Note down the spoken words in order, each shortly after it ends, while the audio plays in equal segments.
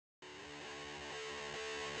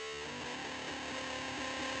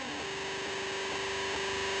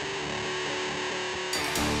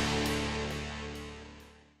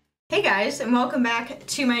Hey guys, and welcome back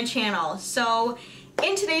to my channel. So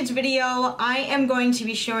in today's video, I am going to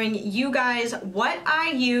be showing you guys what I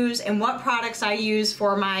use and what products I use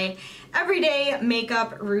for my everyday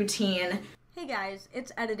makeup routine. Hey guys,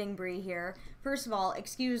 it's Editing Bree here. First of all,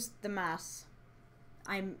 excuse the mess.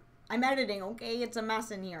 I'm editing, okay? It's a mess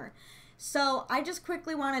in here. So I just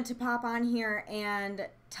quickly wanted to pop on here and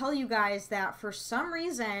tell you guys that for some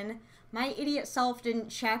reason, my idiot self didn't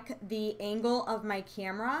check the angle of my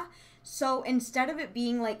camera. So instead of it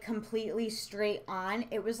being like completely straight on,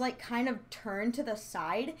 it was like kind of turned to the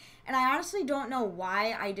side. And I honestly don't know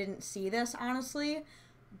why I didn't see this, honestly.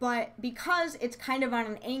 But because it's kind of on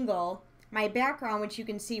an angle, my background, which you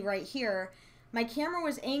can see right here, my camera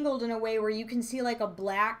was angled in a way where you can see like a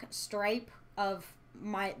black stripe of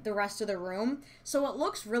the rest of the room, so it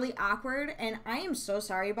looks really awkward, and I am so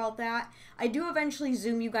sorry about that. I do eventually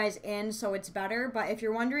zoom you guys in so it's better, but if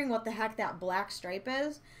you're wondering what the heck that black stripe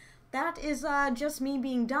is, that is just me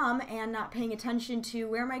being dumb and not paying attention to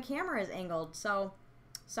where my camera is angled. So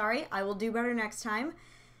sorry, I will do better next time.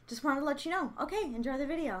 Just wanted to let you know. Okay, enjoy the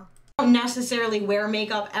video. Don't necessarily wear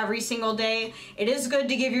makeup every single day. It is good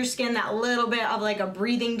to give your skin that little bit of like a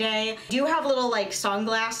breathing day. I do have little like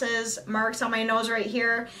sunglasses marks on my nose right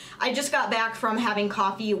here. I just got back from having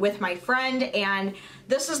coffee with my friend, and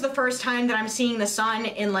this is the first time that I'm seeing the sun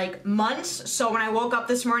in like months. So when I woke up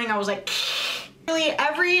this morning, I was like, really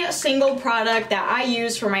every single product that I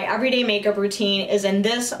use for my everyday makeup routine is in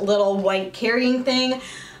this little white carrying thing.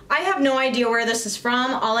 I have no idea where this is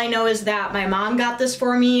from. All I know is that my mom got this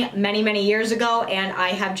for me many years ago, and I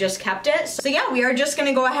have just kept it. So yeah, we are just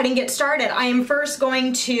gonna go ahead and get started. I am first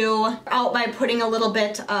going to out by putting a little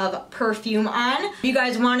bit of perfume on. If you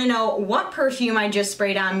guys wanna know what perfume I just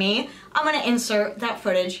sprayed on me, I'm gonna insert that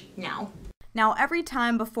footage now. Now, every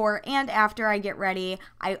time before and after I get ready,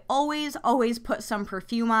 I always put some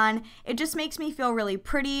perfume on. It just makes me feel really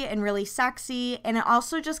pretty and really sexy, and it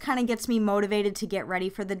also just kind of gets me motivated to get ready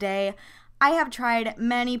for the day. I have tried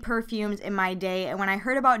many perfumes in my day, and when I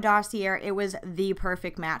heard about Dossier, it was the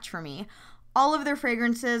perfect match for me. All of their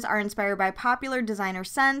fragrances are inspired by popular designer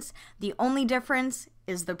scents. The only difference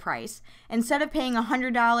is the price. Instead of paying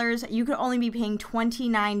 $100, you could only be paying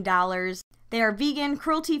 $29. They are vegan,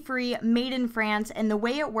 cruelty-free, made in France, and the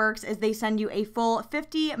way it works is they send you a full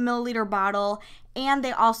 50 milliliter bottle, and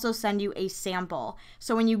they also send you a sample.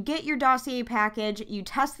 So when you get your Dossier package, you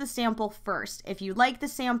test the sample first. If you like the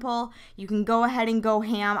sample, you can go ahead and go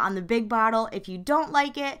ham on the big bottle. If you don't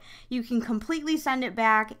like it, you can completely send it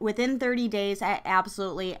back within 30 days at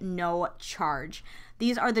absolutely no charge.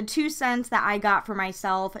 These are the 2 scents that I got for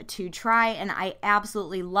myself to try, and I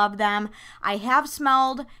absolutely love them. I have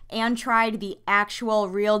smelled and tried the actual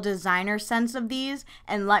real designer scents of these,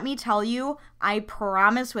 and let me tell you, I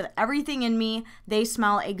promise with everything in me, they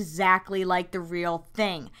smell exactly like the real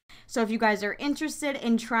thing. So if you guys are interested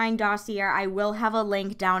in trying Dossier, I will have a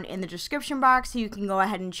link down in the description box so you can go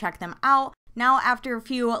ahead and check them out. Now, after a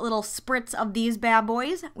few little spritz of these bad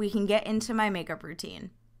boys, we can get into my makeup routine.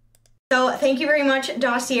 So thank you very much,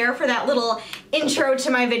 Dossier, for that little intro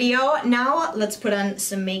to my video. Now let's put on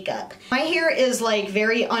some makeup. My hair is like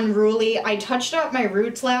very unruly. I touched up my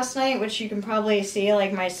roots last night, which you can probably see,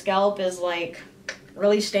 like my scalp is like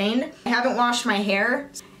really stained. I haven't washed my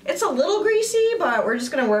hair. It's a little greasy, but we're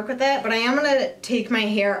just gonna work with it. But I am gonna take my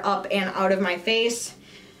hair up and out of my face,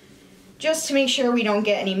 just to make sure we don't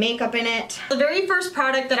get any makeup in it. The very first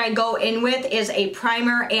product that I go in with is a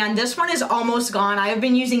primer, and this one is almost gone. I have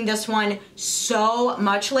been using this one so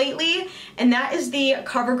much lately, and that is the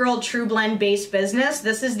CoverGirl True Blend Base Business.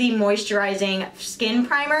 This is the moisturizing skin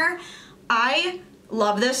primer. I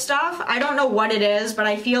love this stuff. I don't know what it is, but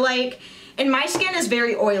I feel like, and my skin is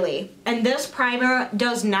very oily, and this primer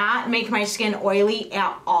does not make my skin oily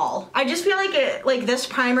at all. I just feel like this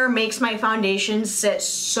primer makes my foundation sit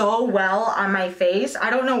so well on my face. I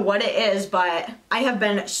don't know what it is, but I have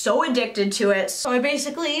been so addicted to it. So I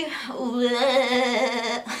basically,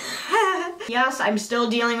 yes, I'm still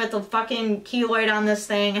dealing with the fucking keloid on this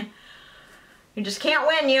thing. You just can't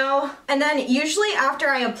win, yo. And then usually after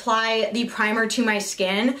I apply the primer to my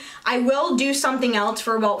skin, I will do something else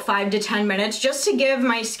for about 5 to 10 minutes just to give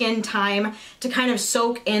my skin time to kind of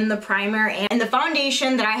soak in the primer. And the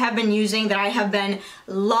foundation that I have been using, that I have been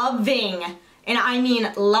loving, and I mean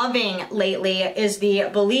loving lately, is the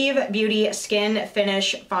Believe Beauty Skin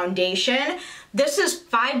Finish Foundation. This is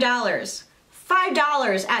 $5.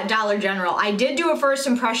 $5 at Dollar General. I did do a first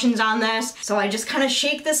impressions on this, so I just kind of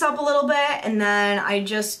shake this up a little bit, and then I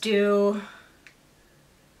just do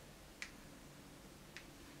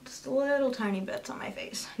Just little tiny bits on my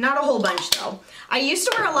face. Not a whole bunch though. I used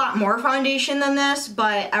to wear a lot more foundation than this,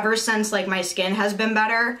 but ever since like my skin has been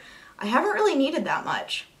better, I haven't really needed that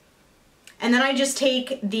much. And then I just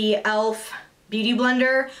take the e.l.f. Beauty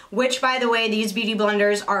Blender, which by the way, these beauty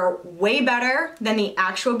blenders are way better than the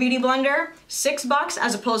actual beauty blender. $6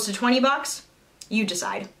 as opposed to 20 bucks. You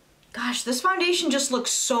decide. Gosh, this foundation just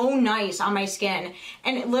looks so nice on my skin.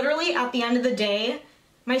 And literally at the end of the day,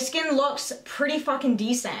 my skin looks pretty fucking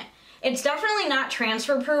decent. It's definitely not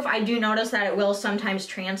transfer proof. I do notice that it will sometimes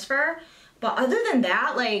transfer. But other than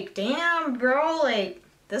that, like, damn, bro, like,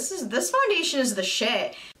 this foundation is the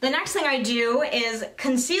shit. The next thing I do is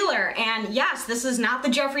concealer. And yes, this is not the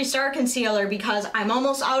Jeffree Star concealer because I'm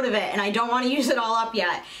almost out of it and I don't want to use it all up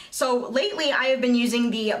yet. So lately I have been using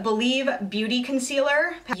the Believe Beauty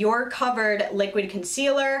Concealer, Your Covered Liquid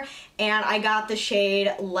Concealer, and I got the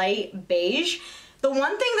shade Light Beige. The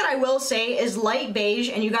one thing that I will say is light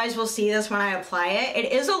beige, and you guys will see this when I apply it,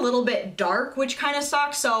 it is a little bit dark, which kind of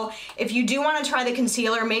sucks. So if you do want to try the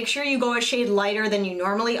concealer, make sure you go a shade lighter than you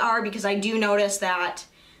normally are, because I do notice that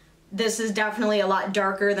this is definitely a lot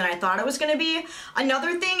darker than I thought it was going to be.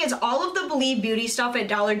 Another thing is all of the Believe Beauty stuff at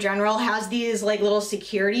Dollar General has these like little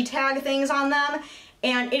security tag things on them,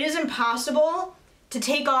 and it is impossible to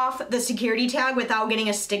take off the security tag without getting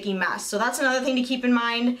a sticky mess. So that's another thing to keep in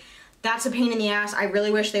mind. That's a pain in the ass. I really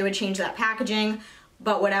wish they would change that packaging,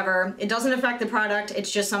 but whatever. It doesn't affect the product. It's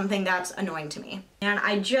just something that's annoying to me. And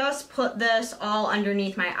I just put this all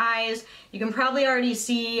underneath my eyes. You can probably already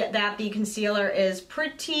see that the concealer is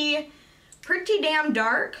pretty damn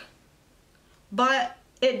dark, but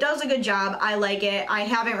it does a good job. I like it. I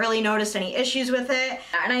haven't really noticed any issues with it.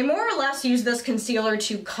 And I more or less use this concealer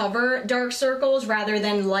to cover dark circles rather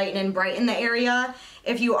than lighten and brighten the area.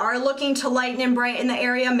 If you are looking to lighten and brighten the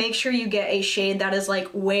area, make sure you get a shade that is like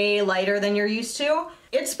way lighter than you're used to.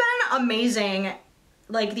 It's been amazing,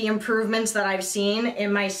 like the improvements that I've seen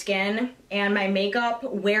in my skin and my makeup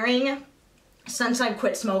wearing since I've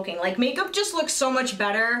quit smoking. Like makeup just looks so much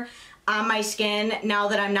better on my skin now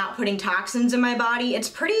that I'm not putting toxins in my body. It's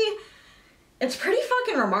pretty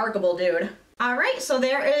fucking remarkable, dude. Alright, so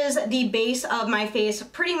there is the base of my face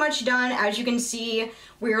pretty much done. As you can see,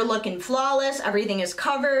 we're looking flawless. Everything is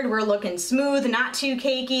covered. We're looking smooth, not too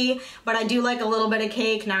cakey, but I do like a little bit of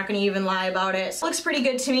cake, not gonna even lie about it. So it looks pretty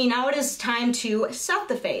good to me. Now it is time to set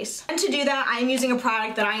the face. And to do that, I'm using a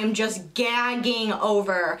product that I am just gagging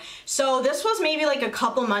over. So this was maybe like a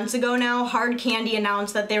couple months ago now. Hard Candy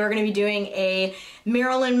announced that they were gonna be doing a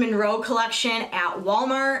Marilyn Monroe collection at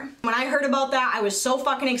Walmart. When I heard about that, I was so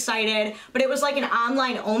fucking excited, but it was like an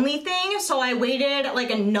online only thing, so I waited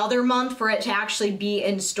like another month for it to actually be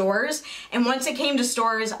in stores. And once it came to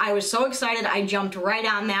stores, I was so excited, I jumped right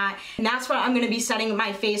on that. And that's what I'm gonna be setting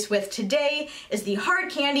my face with today, is the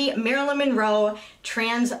Hard Candy Marilyn Monroe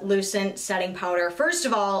Translucent Setting Powder. First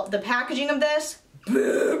of all, the packaging of this,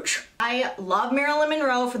 bitch. I love Marilyn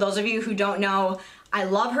Monroe. For those of you who don't know, I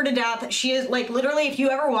love her to death. She is like literally, if you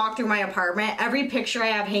ever walk through my apartment, every picture I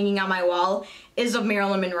have hanging on my wall is of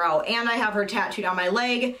Marilyn Monroe, and I have her tattooed on my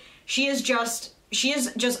leg. She is just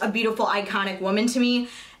a beautiful, iconic woman to me.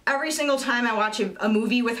 Every single time I watch a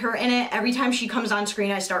movie with her in it, every time she comes on screen,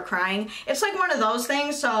 I start crying. It's like one of those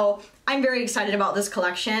things, so I'm very excited about this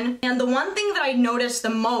collection. And the one thing that I noticed the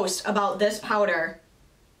most about this powder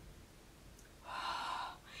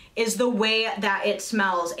is the way that it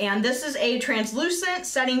smells. And this is a translucent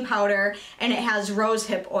setting powder, and it has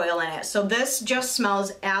rosehip oil in it. So this just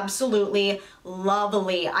smells absolutely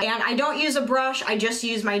lovely. And I don't use a brush, I just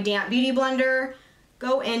use my damp beauty blender.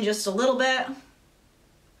 Go in just a little bit.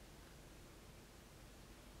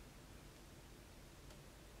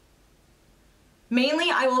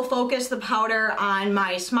 Mainly, I will focus the powder on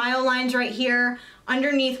my smile lines right here,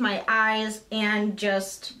 underneath my eyes, and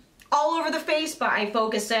just all over the face, but I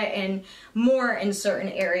focus it in more in certain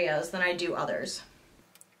areas than I do others.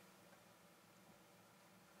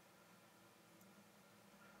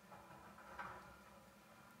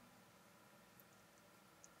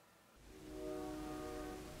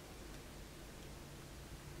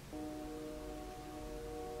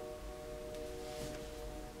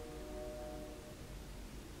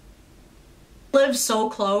 I live so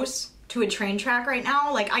close to a train track right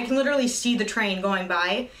now, like I can literally see the train going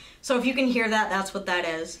by. So if you can hear that, that's what that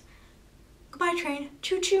is. Goodbye train,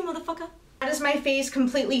 choo-choo motherfucker. That is my face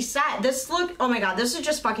completely set. This look, oh my god, this is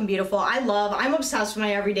just fucking beautiful. I'm obsessed with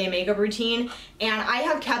my everyday makeup routine, and I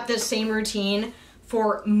have kept this same routine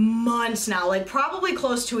for months now, like probably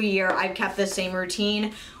close to a year. I've kept this same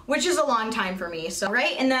routine which is a long time for me. So,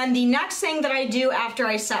 right, and then the next thing that I do after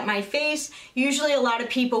I set my face, usually a lot of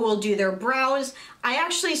people will do their brows. I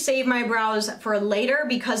actually save my brows for later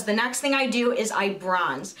because the next thing I do is I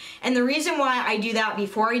bronze. And the reason why I do that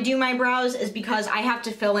before I do my brows is because I have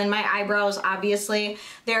to fill in my eyebrows, obviously.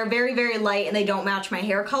 They're very, very light and they don't match my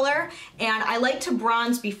hair color. And I like to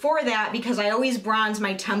bronze before that because I always bronze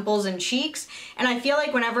my temples and cheeks. And I feel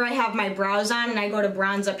like whenever I have my brows on and I go to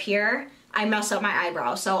bronze up here, I mess up my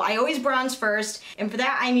eyebrow. So I always bronze first, and for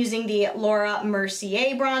that I'm using the Laura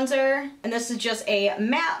Mercier bronzer, and this is just a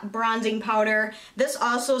matte bronzing powder. This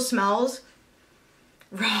also smells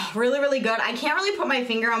really, really good. I can't really put my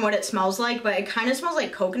finger on what it smells like, but it kind of smells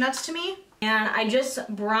like coconuts to me. And I just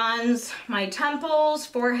bronze my temples,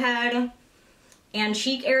 forehead, and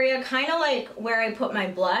cheek area, kind of like where I put my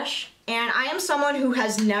blush. And I am someone who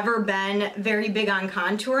has never been very big on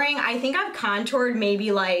contouring. I think I've contoured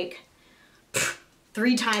maybe like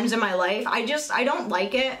 3 times in my life. I don't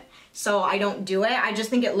like it, so I don't do it. I just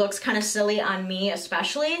think it looks kind of silly on me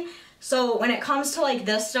especially. So when it comes to like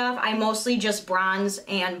this stuff, I mostly just bronze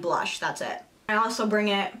and blush, that's it. I also bring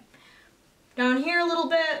it down here a little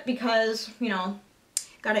bit because, you know,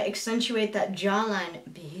 gotta accentuate that jawline,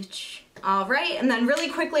 bitch. Alright, and then really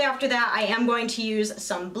quickly after that, I am going to use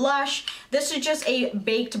some blush. This is just a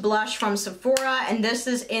baked blush from Sephora, and this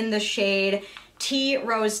is in the shade Tea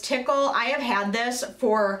Rose Tickle. I have had this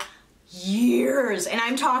for years, and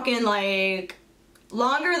I'm talking like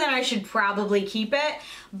longer than I should probably keep it,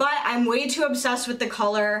 but I'm way too obsessed with the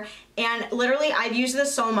color, and literally I've used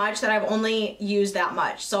this so much that I've only used that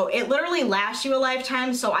much. So it literally lasts you a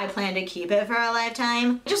lifetime, so I plan to keep it for a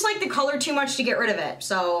lifetime. I just like the color too much to get rid of it,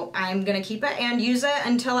 so I'm gonna keep it and use it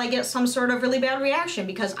until I get some sort of really bad reaction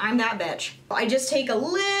because I'm that bitch. I just take a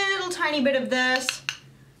little tiny bit of this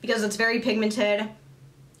because it's very pigmented,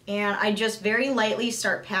 and I just very lightly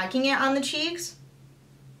start packing it on the cheeks,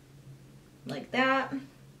 like that.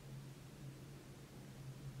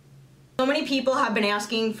 So many people have been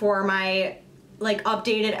asking for my like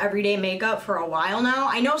updated everyday makeup for a while now.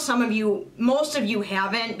 I know some of you, most of you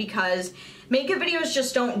haven't, because makeup videos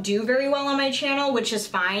just don't do very well on my channel, which is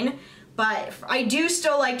fine. But I do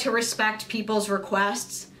still like to respect people's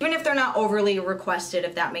requests, even if they're not overly requested,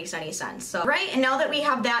 if that makes any sense. So, right, and now that we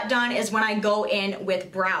have that done is when I go in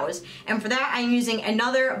with brows. And for that, I'm using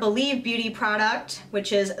another Believe Beauty product,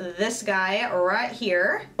 which is this guy right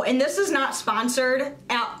here. And this is not sponsored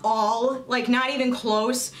at all, like not even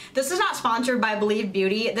close. This is not sponsored by Believe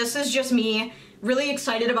Beauty. This is just me really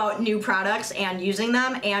excited about new products and using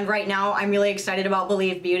them. And right now, I'm really excited about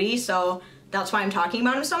Believe Beauty, so that's why I'm talking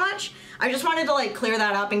about him so much. I just wanted to like clear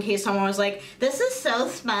that up in case someone was like, this is so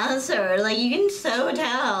sponsored, like you can so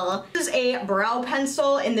tell. This is a brow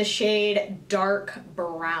pencil in the shade Dark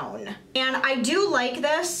Brown. And I do like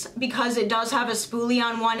this because it does have a spoolie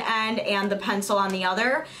on one end and the pencil on the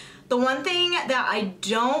other. The one thing that I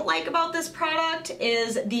don't like about this product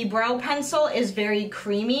is the brow pencil is very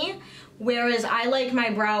creamy, whereas I like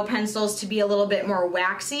my brow pencils to be a little bit more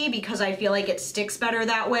waxy because I feel like it sticks better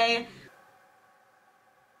that way.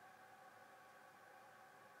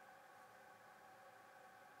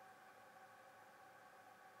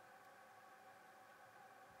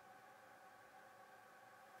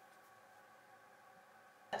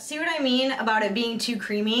 See what I mean about it being too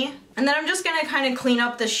creamy? And then I'm just gonna kind of clean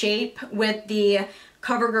up the shape with the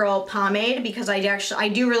CoverGirl pomade because I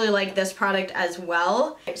do really like this product as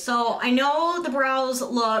well. So I know the brows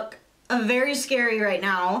look very scary right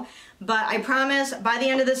now, but I promise by the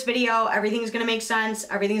end of this video, everything's gonna make sense,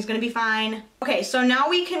 everything's gonna be fine. Okay, so now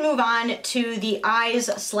we can move on to the eyes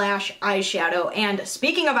slash eyeshadow. And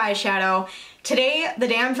speaking of eyeshadow, today, the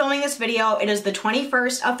day I'm filming this video, it is the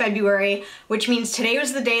 21st of February, which means today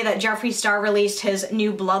was the day that Jeffree Star released his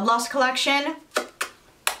new Bloodlust collection.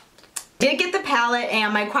 Did get the palette,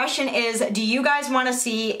 and my question is, do you guys want to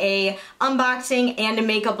see a unboxing and a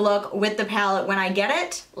makeup look with the palette when I get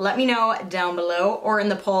it? Let me know down below or in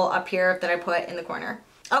the poll up here that I put in the corner.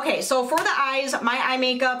 Okay, so for the eyes, my eye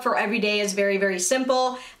makeup for every day is very, very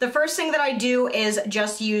simple. The first thing that I do is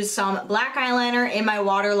just use some black eyeliner in my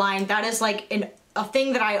waterline. That is like a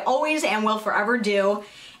thing that I always and will forever do.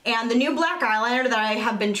 And the new black eyeliner that I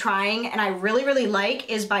have been trying and I really, really like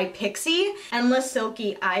is by Pixi Endless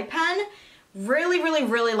Silky Eye Pen. Really, really,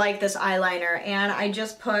 really like this eyeliner. And I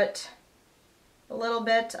just put a little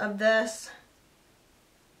bit of this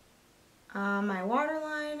on my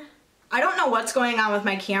waterline. I don't know what's going on with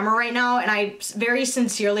my camera right now, and I very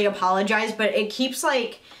sincerely apologize, but it keeps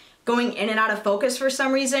like going in and out of focus for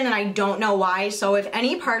some reason, and I don't know why. So if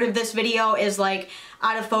any part of this video is like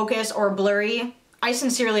out of focus or blurry, I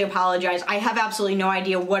sincerely apologize. I have absolutely no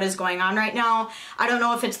idea what is going on right now. I don't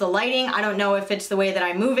know if it's the lighting. I don't know if it's the way that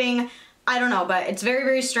I'm moving. I don't know, but it's very,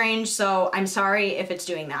 very strange, so I'm sorry if it's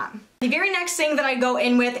doing that. The very next thing that I go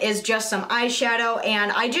in with is just some eyeshadow,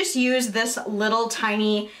 and I just use this little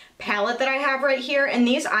tiny palette that I have right here, and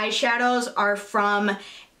these eyeshadows are from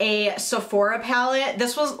a Sephora palette.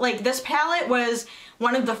 This palette was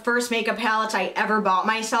one of the first makeup palettes I ever bought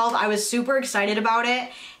myself. I was super excited about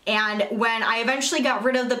it, and when I eventually got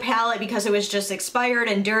rid of the palette because it was just expired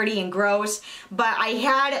and dirty and gross, but I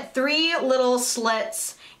had 3 little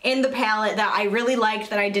slits in the palette that I really liked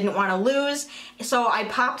that I didn't want to lose. So I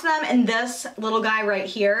popped them in this little guy right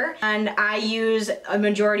here, and I use a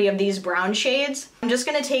majority of these brown shades. I'm just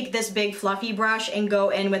gonna take this big fluffy brush and go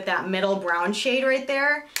in with that middle brown shade right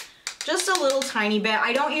there. Just a little tiny bit.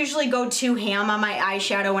 I don't usually go too ham on my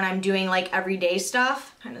eyeshadow when I'm doing like everyday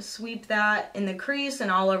stuff. Kind of sweep that in the crease and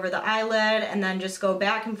all over the eyelid, and then just go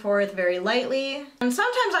back and forth very lightly. And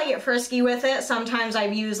sometimes I get frisky with it. Sometimes I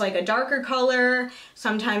use like a darker color.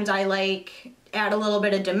 Sometimes I like add a little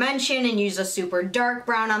bit of dimension and use a super dark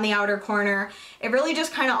brown on the outer corner. It really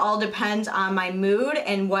just kind of all depends on my mood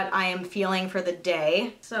and what I am feeling for the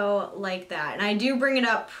day. So like that. And I do bring it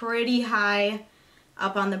up pretty high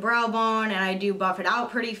up on the brow bone, and I do buff it out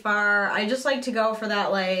pretty far. I just like to go for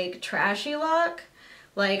that like trashy look,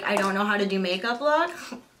 like I don't know how to do makeup look.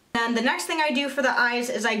 And the next thing I do for the eyes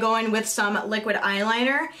is I go in with some liquid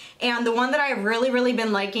eyeliner, and the one that I've really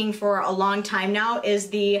been liking for a long time now is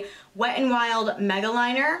the Wet n Wild Mega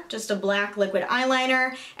Liner, just a black liquid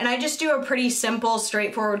eyeliner, and I just do a pretty simple,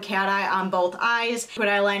 straightforward cat eye on both eyes. Liquid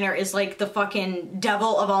eyeliner is like the fucking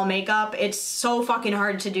devil of all makeup. It's so fucking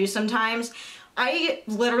hard to do sometimes. I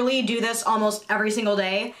literally do this almost every single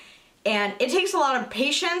day, and it takes a lot of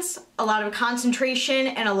patience, a lot of concentration,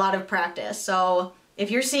 and a lot of practice. So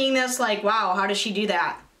if you're seeing this like, wow, how does she do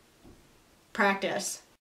that? Practice.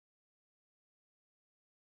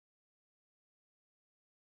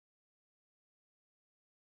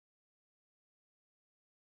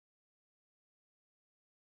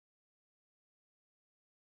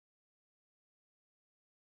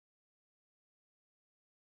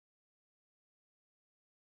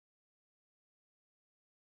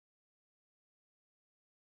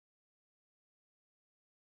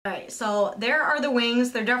 Alright, so there are the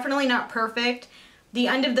wings. They're definitely not perfect. The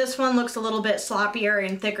end of this one looks a little bit sloppier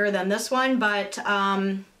and thicker than this one, but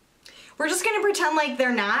we're just gonna pretend like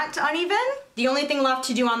they're not uneven. The only thing left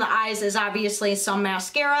to do on the eyes is obviously some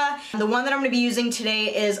mascara. The one that I'm gonna be using today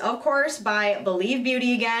is, of course, by Believe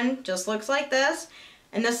Beauty again. Just looks like this.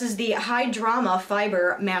 And this is the High Drama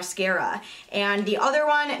Fiber Mascara. And the other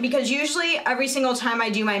one, because usually every single time I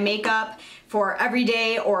do my makeup for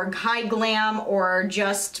everyday or high glam or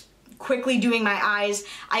just quickly doing my eyes,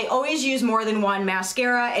 I always use more than one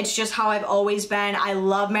mascara. It's just how I've always been. I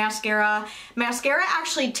love mascara. Mascara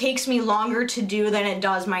actually takes me longer to do than it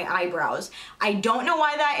does my eyebrows. I don't know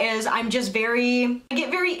why that is. I get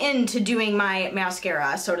very into doing my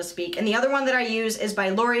mascara, so to speak. And the other one that I use is by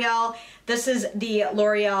L'Oreal. This is the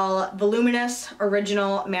L'Oreal Voluminous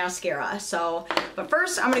Original Mascara. So, but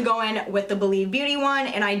first I'm gonna go in with the Believe Beauty one,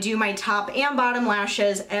 and I do my top and bottom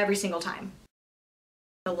lashes every single time.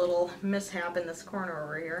 A little mishap in this corner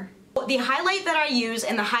over here. The highlight that I use,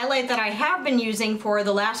 and the highlight that I have been using for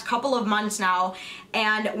the last couple of months now,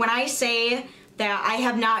 and when I say that I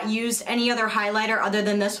have not used any other highlighter other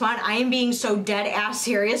than this one, I am being so dead ass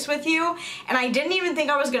serious with you, and I didn't even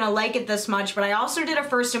think I was gonna like it this much, but I also did a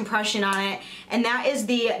first impression on it, and that is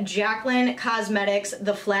the Jaclyn Cosmetics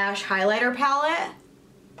The Flash Highlighter Palette.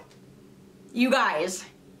 You guys,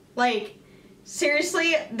 like,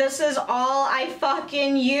 seriously, this is all I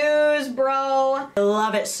fucking use, bro. I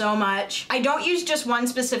love it so much. I don't use just one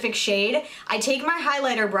specific shade. I take my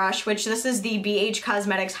highlighter brush, which this is the BH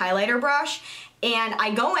Cosmetics highlighter brush, and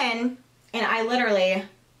I go in and I literally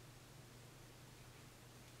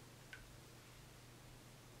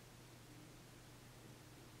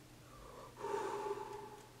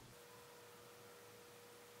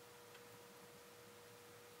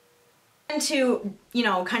to, you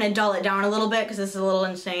know, kind of dull it down a little bit because this is a little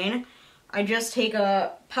insane. I just take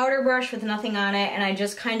a powder brush with nothing on it and I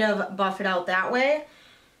just kind of buff it out that way,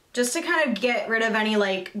 just to kind of get rid of any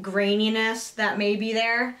like graininess that may be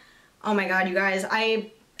there. Oh my god, you guys, I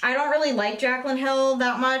don't really like Jaclyn Hill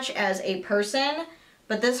that much as a person,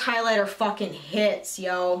 but this highlighter fucking hits,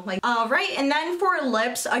 yo. Like, right, and then for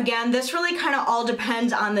lips, again, this really kind of all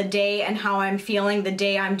depends on the day and how I'm feeling the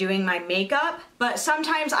day I'm doing my makeup. But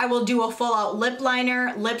sometimes I will do a full out lip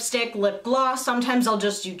liner, lipstick, lip gloss. Sometimes I'll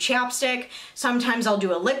just do chapstick. Sometimes I'll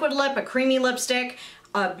do a liquid lip, a creamy lipstick.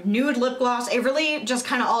 a nude lip gloss. It really just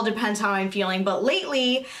kind of all depends how I'm feeling. But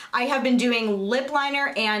lately, I have been doing lip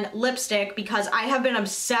liner and lipstick because I have been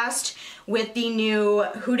obsessed with the new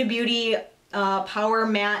Huda Beauty Power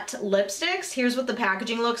Matte lipsticks. Here's what the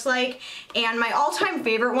packaging looks like. And my all-time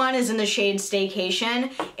favorite one is in the shade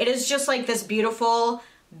Staycation. It is just like this beautiful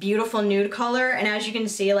nude color, and as you can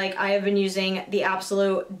see, like, I have been using the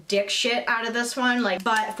absolute dick shit out of this one. Like,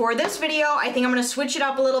 but for this video, I think I'm gonna switch it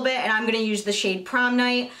up a little bit, and I'm gonna use the shade Prom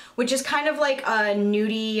Night, which is kind of like a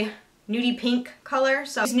nudie pink color.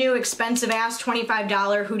 So these new expensive ass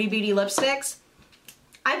 $25 Huda Beauty lipsticks,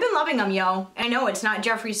 I've been loving them, yo. I know it's not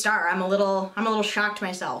Jeffree Star. I'm a little shocked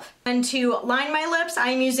myself. And to line my lips,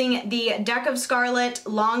 I'm using the Deck of Scarlet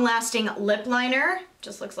Long Lasting Lip Liner.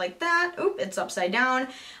 Just looks like that. Oop, it's upside down.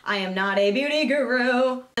 I am not a beauty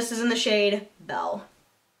guru. This is in the shade Belle.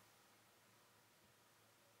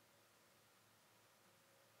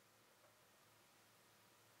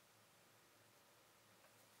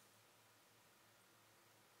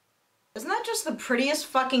 Isn't that just the prettiest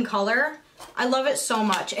fucking color? I love it so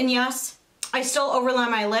much. And yes, I still overline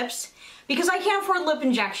my lips because I can't afford lip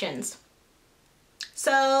injections.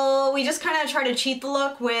 So we just kind of try to cheat the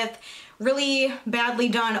look with really badly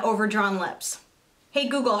done overdrawn lips. Hey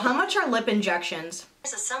Google, how much are lip injections?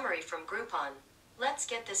 Here's a summary from Groupon. Let's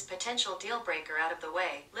get this potential deal breaker out of the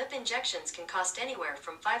way. Lip injections can cost anywhere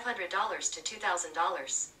from $500 to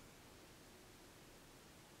 $2,000.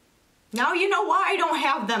 Now you know why I don't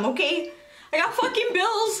have them, okay? I got fucking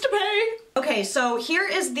bills to pay. Okay, so here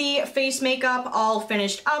is the face makeup all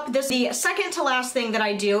finished up. The second to last thing that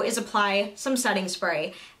I do is apply some setting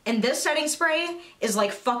spray. And this setting spray is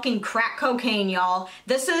like fucking crack cocaine, y'all.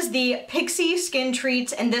 This is the Pixie Skin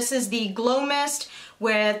Treats, and this is the Glow Mist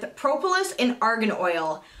with propolis and argan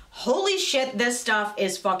oil. Holy shit, this stuff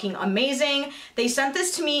is fucking amazing. They sent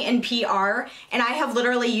this to me in PR, and I have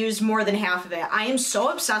literally used more than half of it. I am so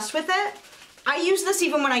obsessed with it. I use this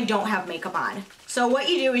even when I don't have makeup on. So what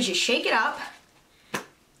you do is you shake it up,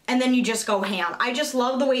 and then you just go ham. I just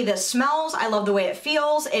love the way this smells. I love the way it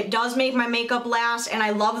feels. It does make my makeup last, and I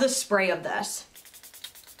love the spray of this.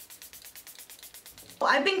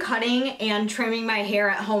 I've been cutting and trimming my hair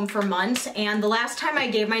at home for months, and the last time I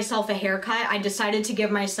gave myself a haircut, I decided to give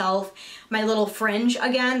myself my little fringe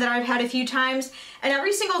again that I've had a few times, and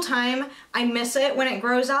every single time I miss it when it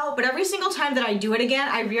grows out, but every single time that I do it again,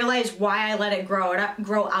 I realize why I let it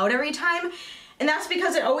grow out every time. And that's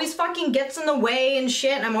because it always fucking gets in the way and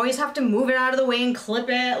shit, and I'm always have to move it out of the way and clip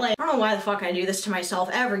it. Like, I don't know why the fuck I do this to myself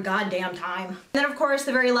every goddamn time. And then of course,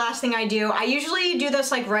 the very last thing I do, I usually do this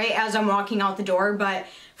like right as I'm walking out the door, but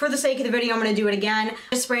for the sake of the video, I'm gonna do it again.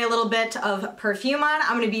 Just spray a little bit of perfume on.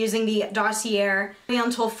 I'm gonna be using the Dossier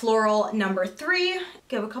Oriental Floral No. 3.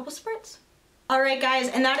 Give a couple spritz. Alright guys,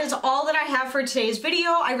 and that is all that I have for today's video.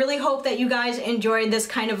 I really hope that you guys enjoyed this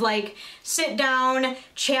kind of like sit down,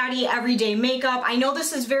 chatty, everyday makeup. I know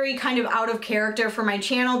this is very kind of out of character for my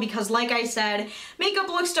channel because like I said, makeup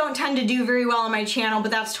looks don't tend to do very well on my channel, but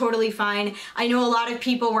that's totally fine. I know a lot of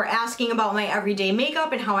people were asking about my everyday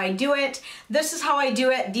makeup and how I do it. This is how I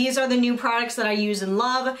do it. These are the new products that I use and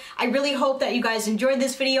love. I really hope that you guys enjoyed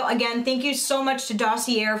this video. Again, thank you so much to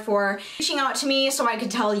Dossier for reaching out to me so I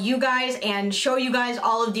could tell you guys and show you guys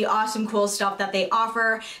all of the awesome cool stuff that they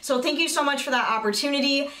offer. So thank you so much for that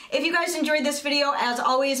opportunity. If you guys enjoyed this video, as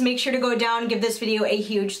always, make sure to go down and give this video a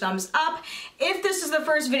huge thumbs up. If this is the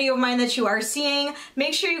first video of mine that you are seeing,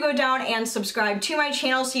 make sure you go down and subscribe to my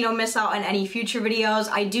channel so you don't miss out on any future videos.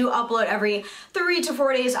 I do upload every 3 to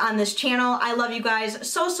 4 days on this channel. I love you guys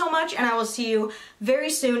so much, and I will see you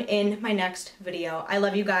very soon in my next video. I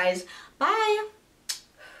love you guys. Bye!